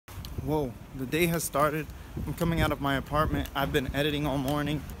Whoa, the day has started. I'm coming out of my apartment. I've been editing all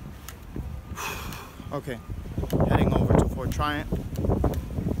morning. Okay, heading over to Fort Tryon.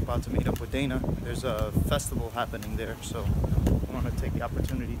 About to meet up with Dana. There's a festival happening there, so I want to take the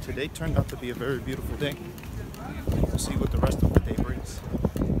opportunity. Today turned out to be a very beautiful day. We'll see what the rest of the day brings.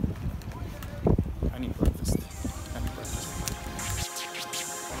 I need breakfast.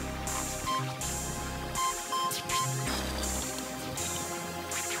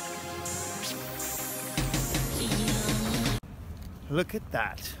 Look at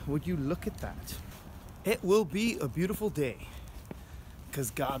that. Would you look at that? It will be a beautiful day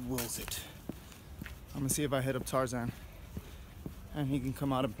because God wills it. I'm gonna see if I hit up Tarzan and he can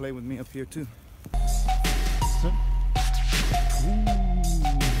come out and play with me up here too.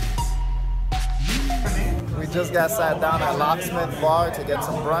 We just got sat down at Locksmith Bar to get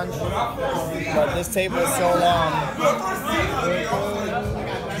some brunch, but this table is so long.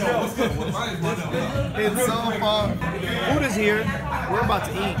 It's so far. Food is here. We're about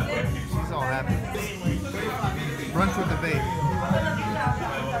to eat. She's all happy. Brunch with the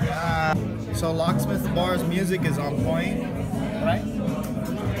babe. So Locksmith Bar's music is on point, right?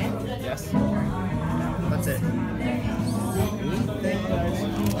 Yes. That's it.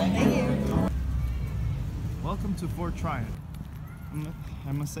 Welcome to Fort Tryon.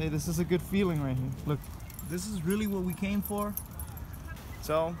 I must say this is a good feeling right here. Look, this is really what we came for.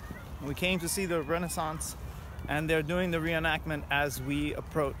 So we came to see the Renaissance, and they're doing the reenactment as we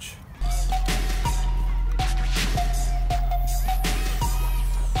approach.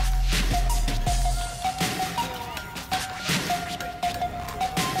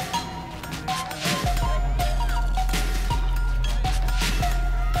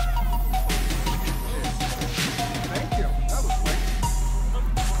 Thank you. That was quick.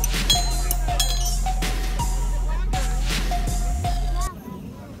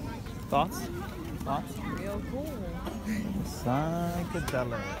 Thoughts? Thoughts? Real cool.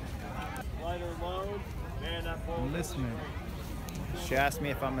 Psychedelic. Lighter load, man, that ball. Enlistment. She asked me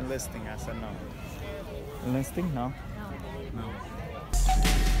if I'm enlisting. I said no. Enlisting? No. No.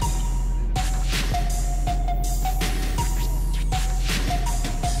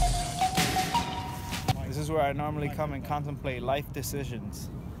 This is where I normally come and contemplate life decisions.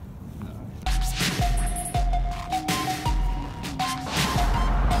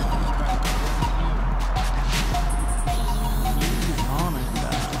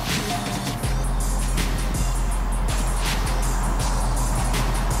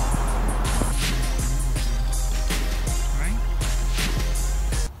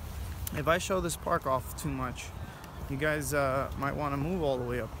 If I show this park off too much, you guys might want to move all the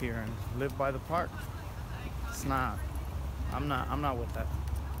way up here and live by the park. It's not. I'm not with that.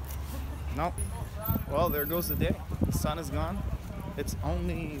 Nope. Well, there goes the day. The sun is gone. It's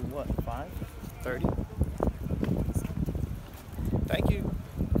only what, 5:30? Thank you,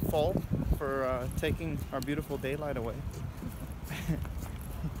 fall, for taking our beautiful daylight away.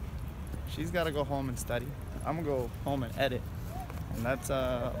 She's got to go home and study. I'm gonna go home and edit. And that's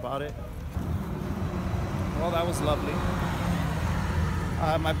about it. Well, that was lovely.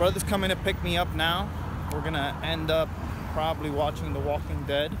 My brother's coming to pick me up now. We're gonna end up probably watching The Walking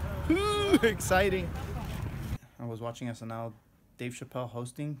Dead. Exciting. I was watching SNL, Dave Chappelle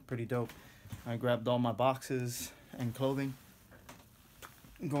hosting, pretty dope. I grabbed all my boxes and clothing.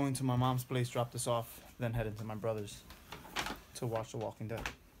 Going to my mom's place, drop this off, then headed to my brother's to watch The Walking Dead.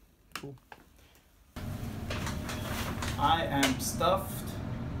 Cool. I am stuffed,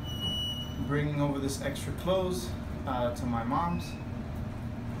 bringing over this extra clothes to my mom's.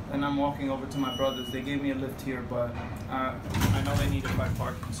 Then I'm walking over to my brother's. They gave me a lift here, but I know they need it by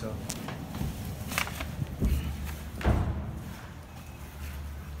parking, so.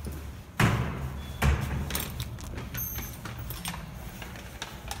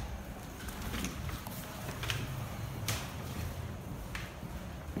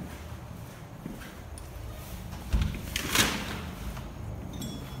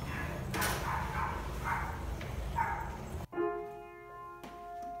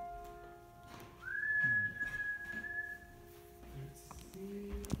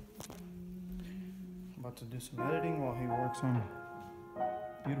 About to do some editing while he works on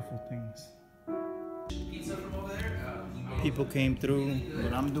beautiful things. Pizza from over there? People came through,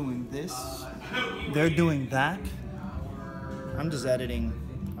 but I'm doing this. They're doing that. I'm just editing.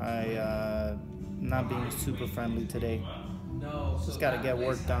 Not being super friendly today. No. Just gotta get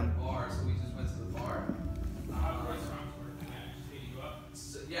work done. So we just went to the bar.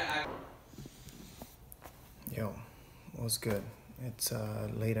 Yeah. Yo, what's good? It's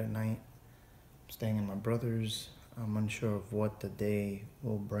late at night. I'm staying in my brother's. I'm unsure of what the day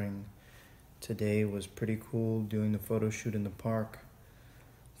will bring. Today was pretty cool, doing the photo shoot in the park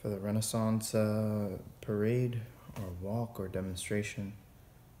for the Renaissance parade or walk or demonstration.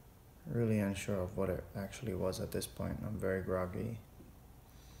 Really unsure of what it actually was at this point. I'm very groggy.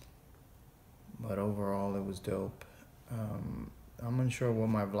 But overall, it was dope. I'm unsure what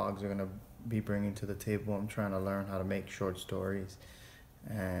my vlogs are gonna be bringing to the table. I'm trying to learn how to make short stories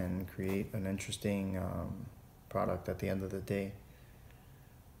and create an interesting product at the end of the day.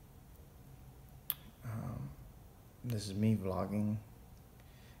 This is me vlogging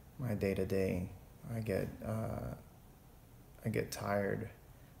my day to day. I get tired,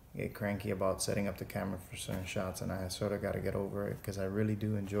 I get cranky about setting up the camera for certain shots, and I sort of got to get over it because I really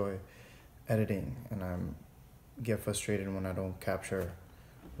do enjoy editing, and I get frustrated when I don't capture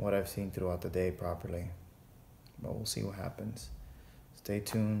what I've seen throughout the day properly. But we'll see what happens. Stay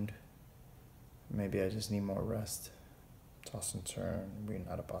tuned. Maybe I just need more rest. Toss and turn. We're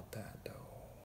not about that though.